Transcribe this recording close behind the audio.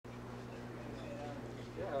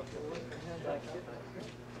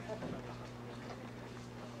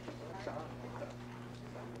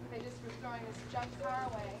They just were throwing this junk car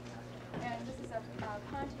away, and this is a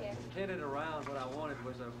Pontiac. Hinted around what I wanted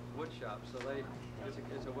was a wood shop, so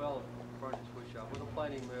it's a well-furnished wood shop with a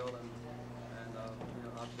planing mill and you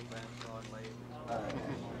know, lots of bandsaw and lathe.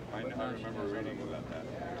 I remember reading about that.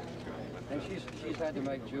 And she's had to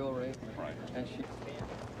make jewelry. Right. And she.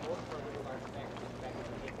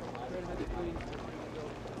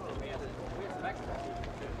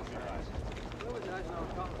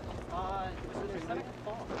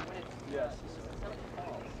 Yes.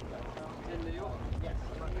 In New York. Yes.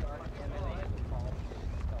 And then they had the fall.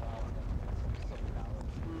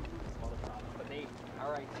 But they, RIT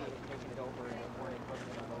had taken it over and before they put it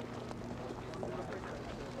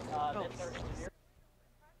on.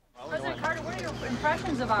 President Carter, what are your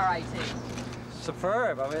impressions of RIT?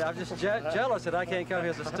 Superb. I mean, I'm just jealous that I can't come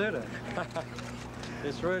here as a student.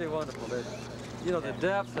 It's really wonderful. You know, the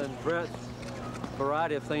depth and breadth,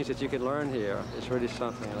 variety of things that you can learn here is really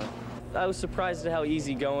something. You know? I was surprised at how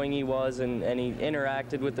easygoing he was, and he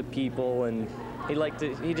interacted with the people, and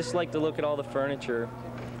he just liked to look at all the furniture.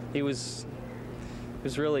 It was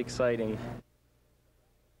really exciting.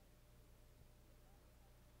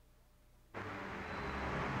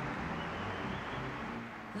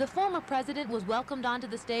 The former president was welcomed onto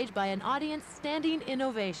the stage by an audience standing in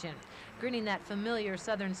ovation. Grinning that familiar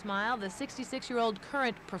Southern smile, the 66-year-old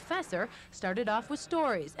current professor started off with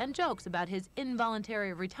stories and jokes about his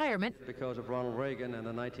involuntary retirement. Because of Ronald Reagan and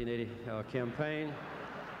the 1980 campaign.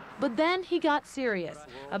 But then he got serious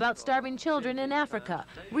about starving children in Africa,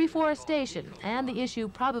 reforestation, and the issue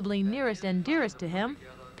probably nearest and dearest to him,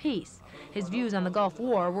 peace. His views on the Gulf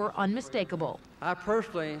War were unmistakable. I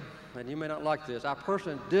personally, and you may not like this, I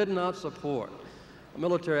personally did not support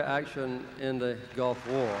military action in the Gulf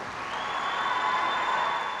War.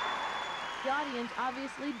 The audience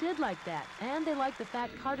obviously did like that, and they liked the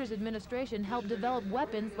fact Carter's administration helped develop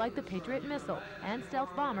weapons like the Patriot missile and stealth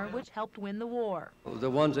bomber, which helped win the war. The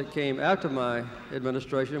ones that came after my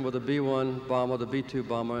administration were the B-1 bomber, the B-2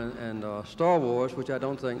 bomber, and Star Wars, which I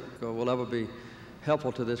don't think will ever be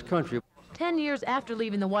helpful to this country. 10 years after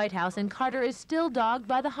leaving the White House, and Carter is still dogged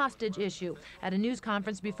by the hostage issue. At a news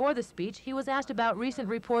conference before the speech, he was asked about recent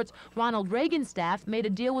reports Ronald Reagan's staff made a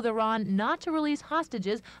deal with Iran not to release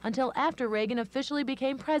hostages until after Reagan officially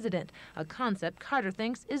became president, a concept Carter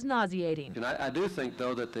thinks is nauseating. And I do think,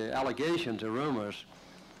 though, that the allegations or rumors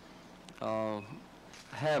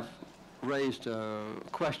have raised a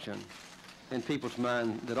question in people's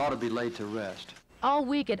mind that ought to be laid to rest. All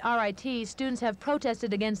week at RIT, students have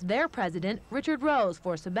protested against their president, Richard Rose,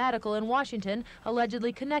 for sabbatical in Washington,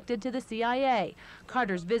 allegedly connected to the CIA.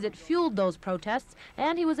 Carter's visit fueled those protests,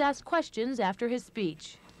 and he was asked questions after his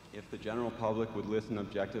speech. If the general public would listen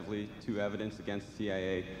objectively to evidence against the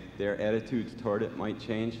CIA, their attitudes toward it might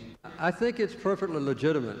change. I think it's perfectly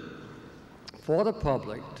legitimate for the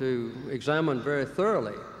public to examine very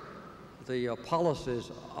thoroughly the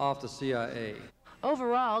policies of the CIA.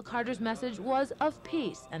 Overall, Carter's message was of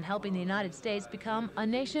peace and helping the United States become a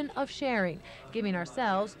nation of sharing, giving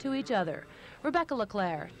ourselves to each other. Rebecca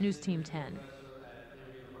LeClaire, News Team 10.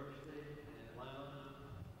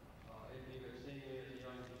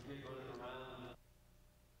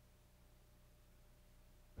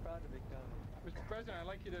 Mr. President, I'd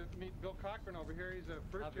like you to meet Bill Cochran over here. He's a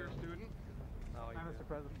first-year student. Hi, Mr.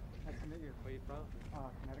 President. Nice to meet you. Where are you from?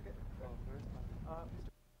 Connecticut. Oh, very fun.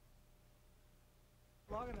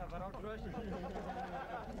 Long enough, I don't trust you. Well,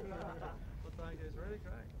 thank you. It's really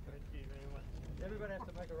great. Thank you very much. Everybody has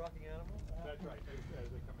to make a rocking animal? That's right,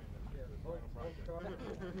 as they come in. Well,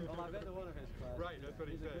 I bet the one of his class. Right, that's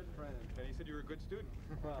what he said. He's a good friend. And he said you were a good student.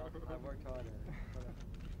 Well, I worked hard at it.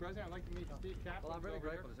 Mr. President, I'd like to meet Steve Kaplan. Well, I'm really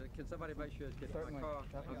grateful. Can somebody make sure it's getting in my car?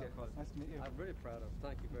 Definitely. Okay, Nice to meet you. I'm really proud of it.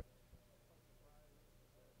 Thank you very much.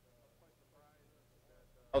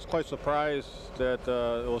 I was quite surprised that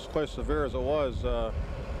it was quite severe as it was. The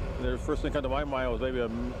first thing that came to my mind was maybe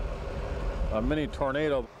a mini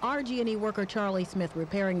tornado. RG&E worker Charlie Smith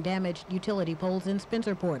repairing damaged utility poles in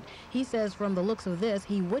Spencerport. He says from the looks of this,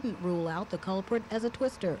 he wouldn't rule out the culprit as a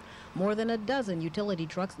twister. More than a dozen utility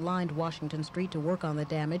trucks lined Washington Street to work on the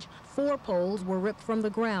damage. 4 poles were ripped from the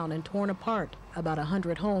ground and torn apart. About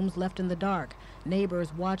 100 homes left in the dark.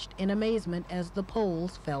 Neighbors watched in amazement as the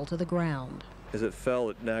poles fell to the ground. As it fell,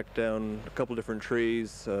 it knocked down a couple different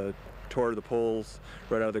trees, tore the poles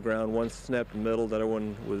right out of the ground. One snapped in the middle, the other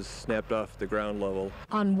one was snapped off the ground level.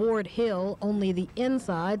 On Ward Hill, only the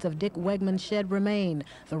insides of Dick Wegman's shed remain.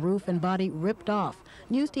 The roof and body ripped off.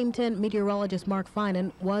 News Team 10 meteorologist Mark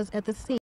Finan was at the scene.